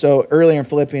 So earlier in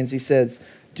Philippians, he says,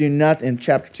 in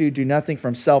chapter 2, do nothing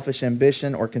from selfish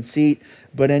ambition or conceit,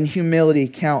 but in humility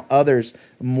count others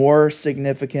more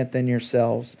significant than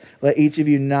yourselves. Let each of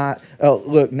you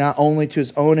look not only to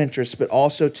his own interests, but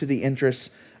also to the interests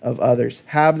of others.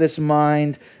 Have this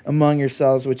mind among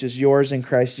yourselves, which is yours in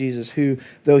Christ Jesus, who,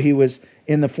 though he was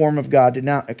in the form of God, did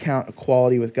not account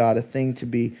equality with God a thing to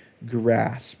be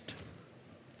grasped.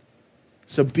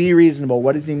 So be reasonable.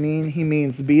 What does he mean? He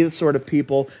means be the sort of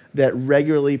people that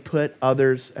regularly put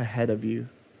others ahead of you.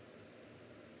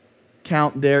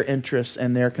 Count their interests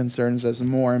and their concerns as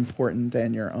more important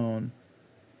than your own.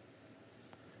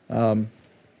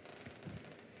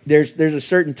 There's a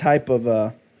certain type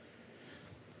of,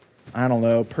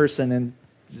 person, and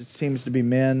it seems to be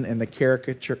men in the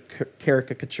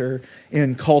caricature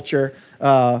in culture.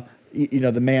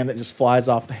 The man that just flies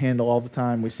off the handle all the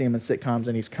time. We see him in sitcoms,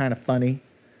 and he's kind of funny.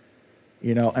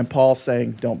 And Paul's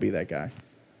saying, don't be that guy.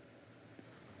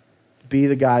 Be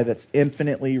the guy that's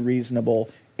infinitely reasonable,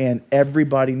 and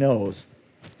everybody knows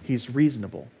he's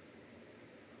reasonable.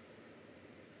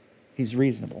 He's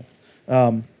reasonable.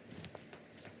 Tim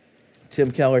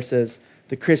Keller says,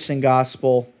 the Christian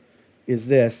gospel is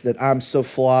this, that I'm so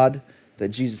flawed that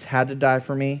Jesus had to die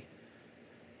for me,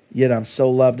 yet I'm so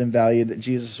loved and valued that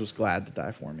Jesus was glad to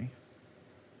die for me.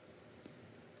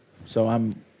 So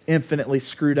I'm infinitely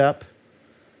screwed up,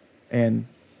 and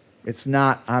it's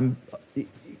not,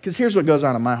 because here's what goes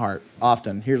on in my heart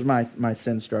often. Here's my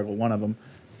sin struggle, one of them.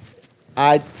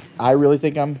 I really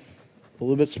think I'm a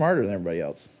little bit smarter than everybody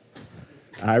else.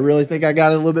 I really think I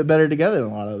got it a little bit better together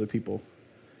than a lot of other people.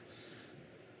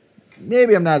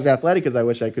 Maybe I'm not as athletic as I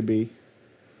wish I could be,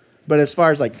 but as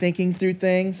far as like thinking through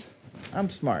things, I'm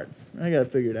smart. I got to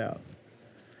figure it out.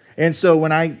 And so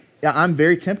when I'm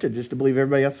very tempted just to believe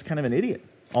everybody else is kind of an idiot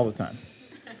all the time.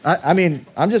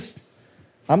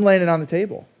 I'm laying it on the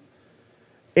table.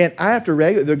 And I have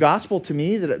to the gospel to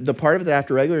me, the part of it that I have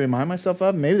to regularly remind myself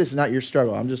of, maybe this is not your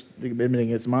struggle, I'm just admitting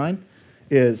it's mine,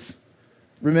 is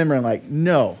remembering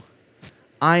no,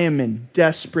 I am in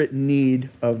desperate need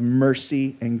of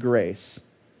mercy and grace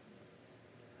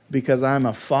because I'm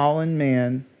a fallen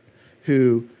man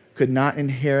who could not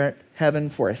inherit heaven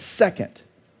for a second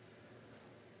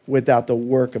without the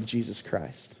work of Jesus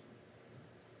Christ.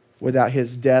 without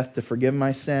his death to forgive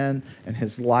my sin, and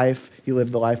his life, he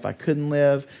lived the life I couldn't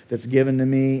live, that's given to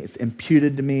me, it's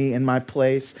imputed to me in my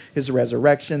place, his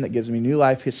resurrection that gives me new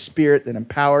life, his spirit that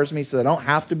empowers me so that I don't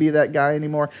have to be that guy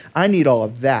anymore. I need all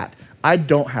of that. I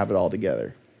don't have it all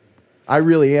together. I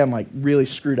really am like really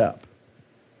screwed up.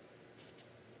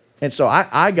 And so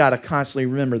I got to constantly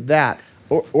remember that,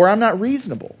 or I'm not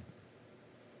reasonable,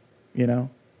 you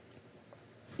know?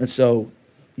 And so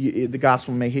the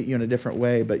gospel may hit you in a different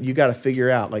way, but you got to figure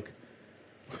out, like,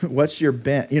 what's your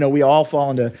bent? You know, we all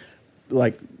fall into,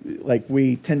 like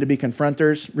we tend to be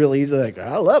confronters real easily. Like,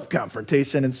 I love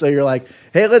confrontation. And so you're like,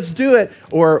 hey, let's do it.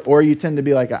 Or you tend to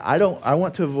be like, I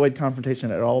want to avoid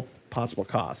confrontation at all possible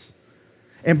costs.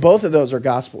 And both of those are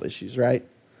gospel issues, right?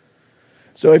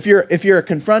 So if you're a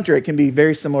confronter, it can be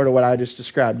very similar to what I just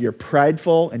described. You're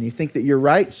prideful and you think that you're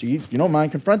right, so you don't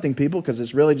mind confronting people because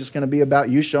it's really just going to be about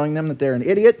you showing them that they're an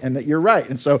idiot and that you're right.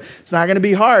 And so it's not going to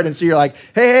be hard. And so you're like,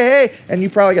 hey, and you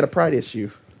probably got a pride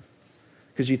issue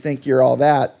because you think you're all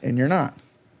that and you're not.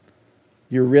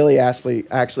 You're really actually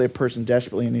a person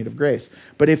desperately in need of grace.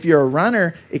 But if you're a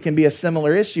runner, it can be a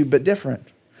similar issue but different.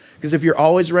 Because if you're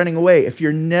always running away, if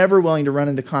you're never willing to run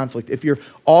into conflict, if you're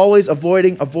always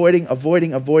avoiding,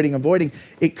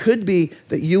 it could be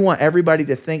that you want everybody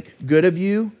to think good of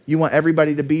you. You want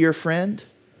everybody to be your friend.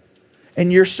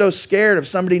 And you're so scared of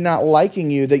somebody not liking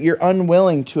you that you're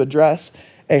unwilling to address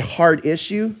a hard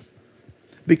issue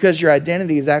because your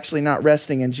identity is actually not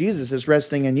resting in Jesus. It's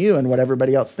resting in you and what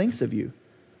everybody else thinks of you.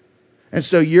 And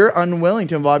so you're unwilling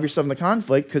to involve yourself in the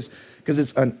conflict because it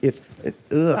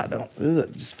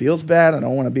just feels bad. I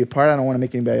don't want to be a part of it. I don't want to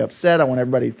make anybody upset. I want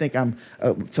everybody to think I'm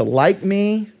to like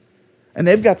me. And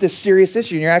they've got this serious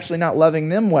issue, and you're actually not loving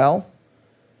them well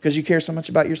because you care so much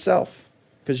about yourself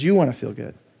because you want to feel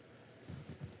good.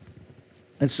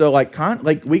 And so, like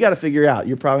we got to figure out.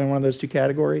 You're probably in one of those two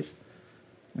categories,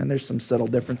 and there's some subtle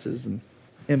differences and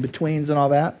in betweens and all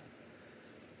that.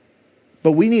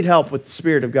 But we need help with the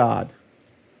Spirit of God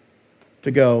to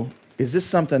go, is this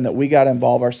something that we got to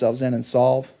involve ourselves in and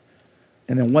solve?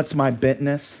 And then what's my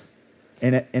bentness?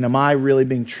 And am I really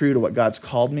being true to what God's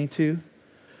called me to?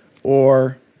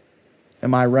 Or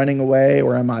am I running away?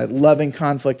 Or am I loving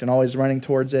conflict and always running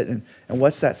towards it? And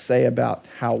what's that say about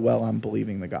how well I'm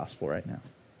believing the gospel right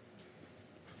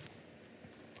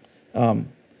now?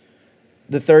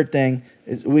 The third thing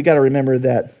is we got to remember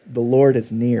that the Lord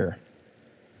is near.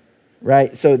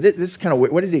 Right? So this is kind of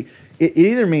weird. What is he? It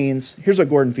either means, here's what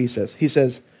Gordon Fee says. He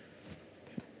says,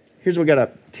 here's what we got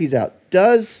to tease out.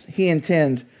 Does he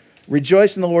intend,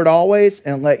 rejoice in the Lord always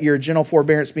and let your gentle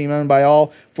forbearance be known by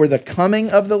all, for the coming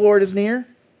of the Lord is near?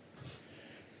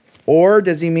 Or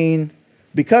does he mean,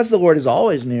 because the Lord is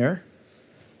always near,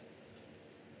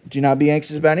 do not be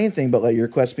anxious about anything, but let your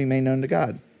requests be made known to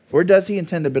God? Or does he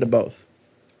intend a bit of both?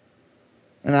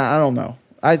 And I don't know.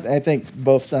 I think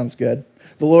both sounds good.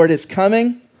 The Lord is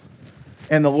coming,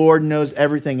 and the Lord knows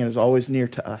everything and is always near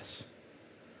to us.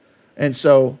 And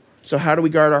so how do we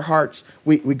guard our hearts?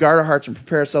 We guard our hearts and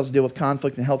prepare ourselves to deal with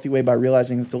conflict in a healthy way by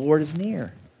realizing that the Lord is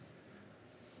near.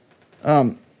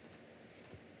 I'm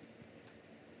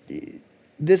not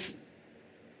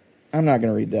going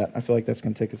to read that. I feel like that's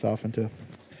going to take us off into a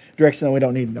direction that we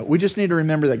don't need to know. We just need to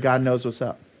remember that God knows what's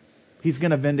up. He's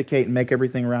going to vindicate and make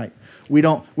everything right. We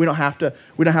don't have to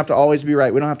always be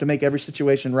right. We don't have to make every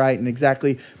situation right and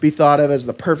exactly be thought of as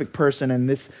the perfect person in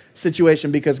this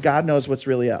situation because God knows what's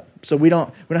really up. So we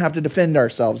don't have to defend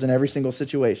ourselves in every single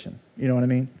situation. You know what I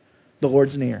mean? The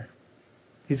Lord's near.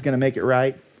 He's going to make it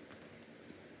right.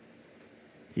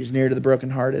 He's near to the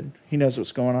brokenhearted. He knows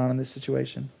what's going on in this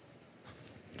situation.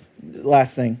 The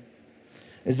last thing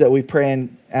is that we pray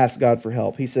and ask God for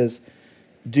help. He says,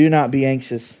 do not be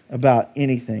anxious about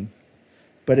anything,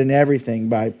 but in everything,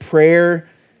 by prayer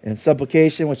and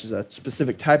supplication, which is a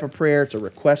specific type of prayer. It's a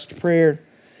request prayer.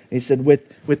 He said,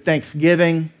 with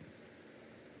thanksgiving,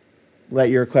 let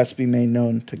your requests be made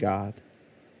known to God.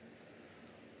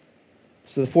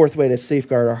 So the fourth way to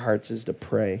safeguard our hearts is to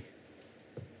pray.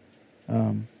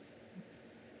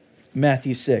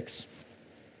 Matthew 6.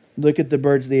 Look at the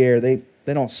birds of the air. They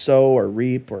don't sow or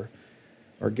reap or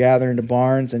gather into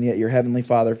barns, and yet your heavenly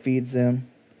Father feeds them.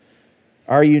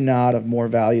 Are you not of more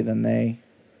value than they?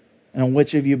 And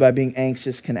which of you, by being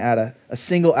anxious, can add a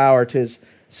single hour to his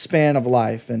span of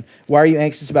life? And why are you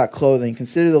anxious about clothing?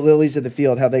 Consider the lilies of the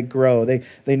field, how they grow. They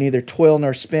neither toil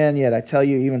nor spin, yet I tell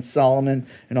you, even Solomon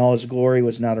in all his glory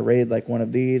was not arrayed like one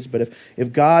of these. But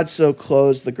if God so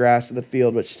clothes the grass of the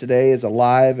field, which today is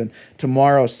alive and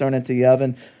tomorrow is thrown into the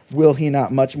oven, will he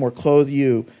not much more clothe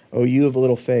you, O you of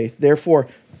little faith? Therefore,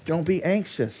 don't be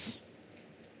anxious.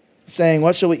 saying,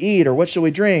 what shall we eat, or what shall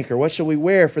we drink, or what shall we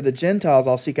wear? For the Gentiles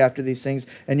all seek after these things,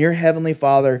 and your heavenly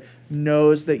Father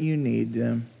knows that you need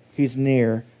them. He's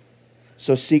near.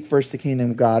 So seek first the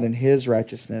kingdom of God and his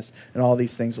righteousness, and all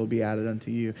these things will be added unto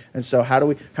you. And so how do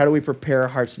we prepare our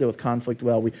hearts to deal with conflict?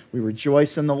 Well, we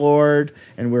rejoice in the Lord,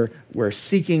 and we're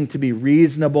seeking to be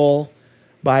reasonable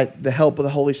by the help of the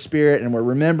Holy Spirit, and we're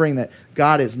remembering that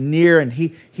God is near and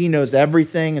He knows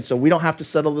everything, and so we don't have to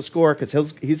settle the score because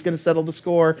He's going to settle the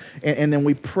score. And then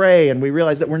we pray and we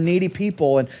realize that we're needy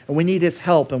people and we need His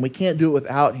help, and we can't do it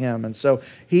without Him. And so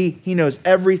He knows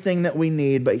everything that we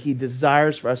need, but He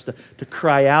desires for us to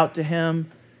cry out to Him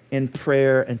in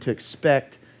prayer and to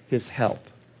expect His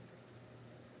help.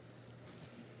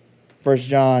 1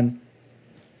 John,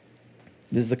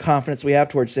 this is the confidence we have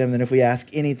towards Him that if we ask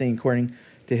anything according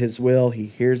to His will, He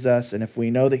hears us. And if we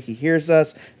know that He hears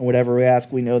us, and whatever we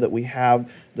ask, we know that we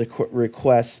have the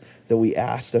requests that we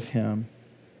asked of Him.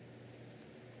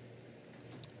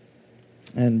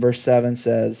 And verse 7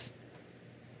 says,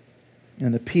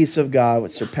 and the peace of God,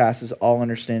 which surpasses all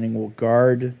understanding, will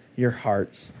guard your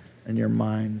hearts and your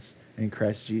minds in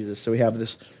Christ Jesus. So we have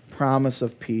this promise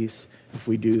of peace if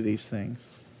we do these things.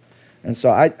 And so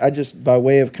I just, by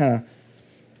way of kind of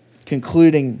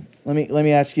concluding, let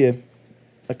me ask you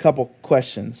a couple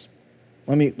questions.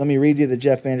 Let me read you the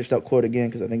Jeff Vanderstelt quote again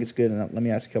because I think it's good, and let me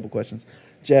ask you a couple questions.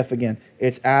 Jeff, again,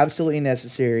 it's absolutely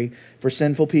necessary for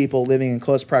sinful people living in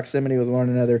close proximity with one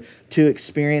another to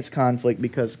experience conflict,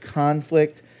 because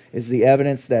conflict is the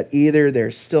evidence that either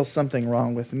there's still something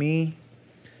wrong with me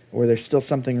or there's still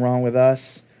something wrong with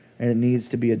us, and it needs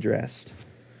to be addressed.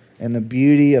 And the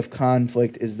beauty of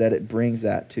conflict is that it brings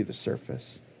that to the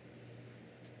surface.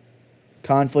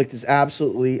 Conflict is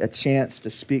absolutely a chance to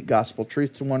speak gospel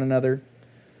truth to one another.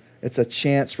 It's a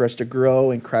chance for us to grow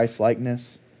in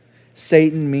Christ-likeness.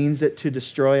 Satan means it to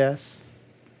destroy us.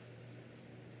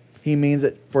 He means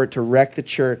it for it to wreck the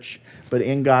church. But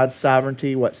in God's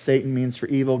sovereignty, what Satan means for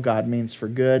evil, God means for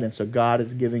good. And so God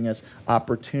is giving us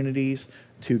opportunities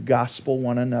to gospel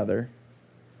one another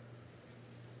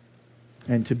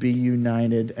and to be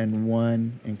united and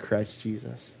one in Christ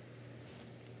Jesus.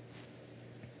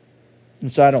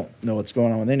 And so I don't know what's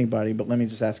going on with anybody, but let me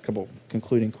just ask a couple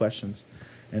concluding questions.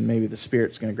 And maybe the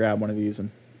Spirit's going to grab one of these and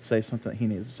say something that He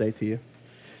needs to say to you.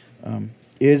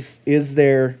 Is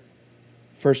there,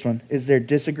 first one, is there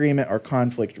disagreement or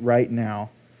conflict right now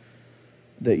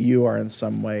that you are in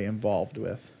some way involved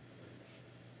with?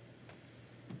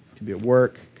 It could be at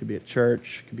work, it could be at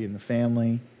church, it could be in the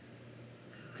family,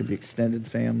 it could be extended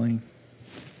family.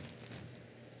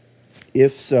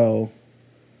 If so,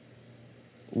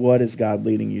 what is God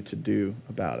leading you to do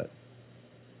about it?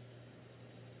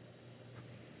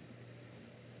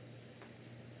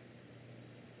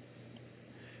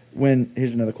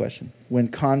 Here's another question. When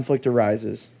conflict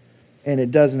arises, and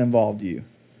it doesn't involve you,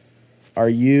 are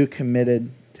you committed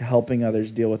to helping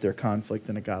others deal with their conflict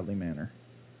in a godly manner?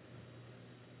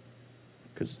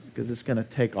 Because it's going to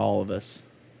take all of us.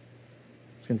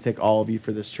 It's going to take all of you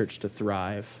for this church to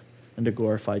thrive and to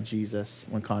glorify Jesus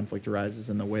when conflict arises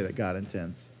in the way that God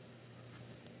intends.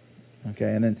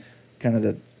 Okay, and then kind of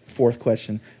the fourth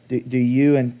question, do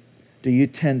you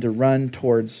tend to run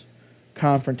towards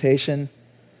confrontation?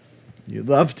 You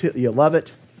love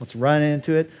it, let's run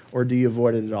into it, or do you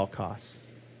avoid it at all costs?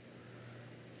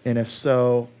 And if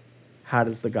so, how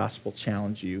does the gospel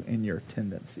challenge you in your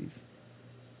tendencies?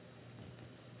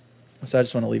 So I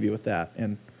just want to leave you with that.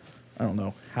 And I don't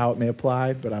know how it may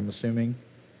apply, but I'm assuming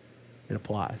it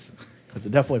applies, because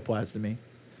it definitely applies to me.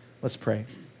 Let's pray.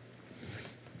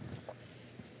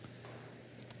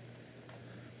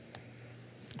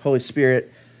 Holy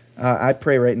Spirit, I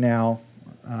pray right now,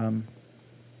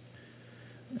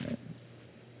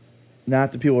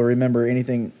 not that people will remember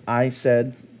anything I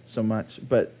said so much,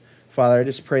 but Father, I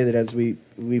just pray that as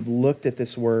we've looked at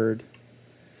this word,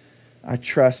 I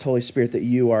trust, Holy Spirit, that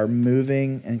you are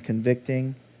moving and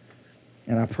convicting,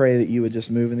 and I pray that you would just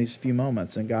move in these few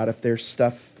moments. And God, if there's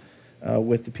stuff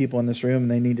with the people in this room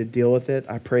and they need to deal with it,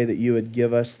 I pray that you would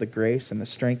give us the grace and the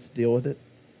strength to deal with it.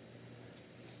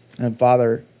 And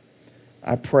Father,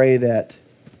 I pray that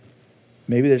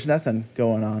maybe there's nothing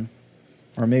going on,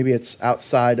 or maybe it's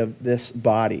outside of this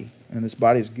body, and this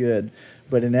body is good,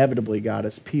 but inevitably, God,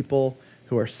 as people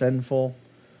who are sinful,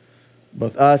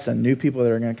 both us and new people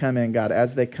that are going to come in, God,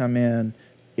 as they come in,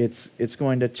 it's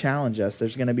going to challenge us.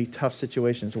 There's going to be tough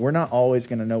situations. We're not always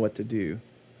going to know what to do.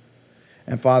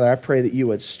 And Father, I pray that you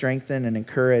would strengthen and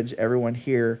encourage everyone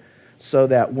here so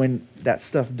that when that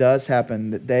stuff does happen,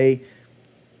 that they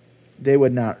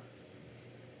would not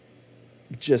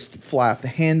just fly off the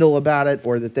handle about it,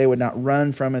 or that they would not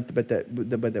run from it, but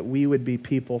that we would be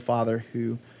people, Father,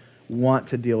 who want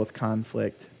to deal with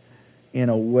conflict in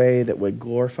a way that would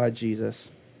glorify Jesus,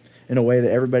 in a way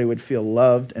that everybody would feel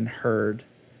loved and heard,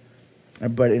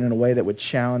 but in a way that would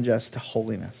challenge us to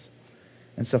holiness.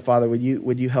 And so, Father, would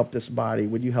you help this body?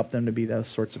 Would you help them to be those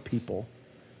sorts of people?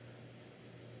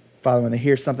 Father, when they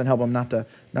hear something, help them not to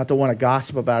want to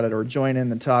gossip about it or join in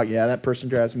the talk. Yeah, that person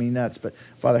drives me nuts. But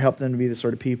Father, help them to be the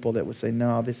sort of people that would say,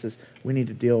 no, we need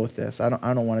to deal with this. I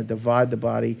don't want to divide the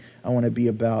body. I want to be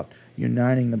about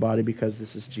uniting the body because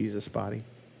this is Jesus' body.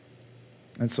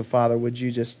 And so, Father, would you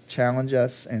just challenge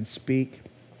us and speak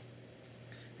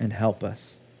and help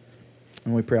us?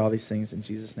 And we pray all these things in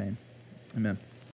Jesus' name. Amen.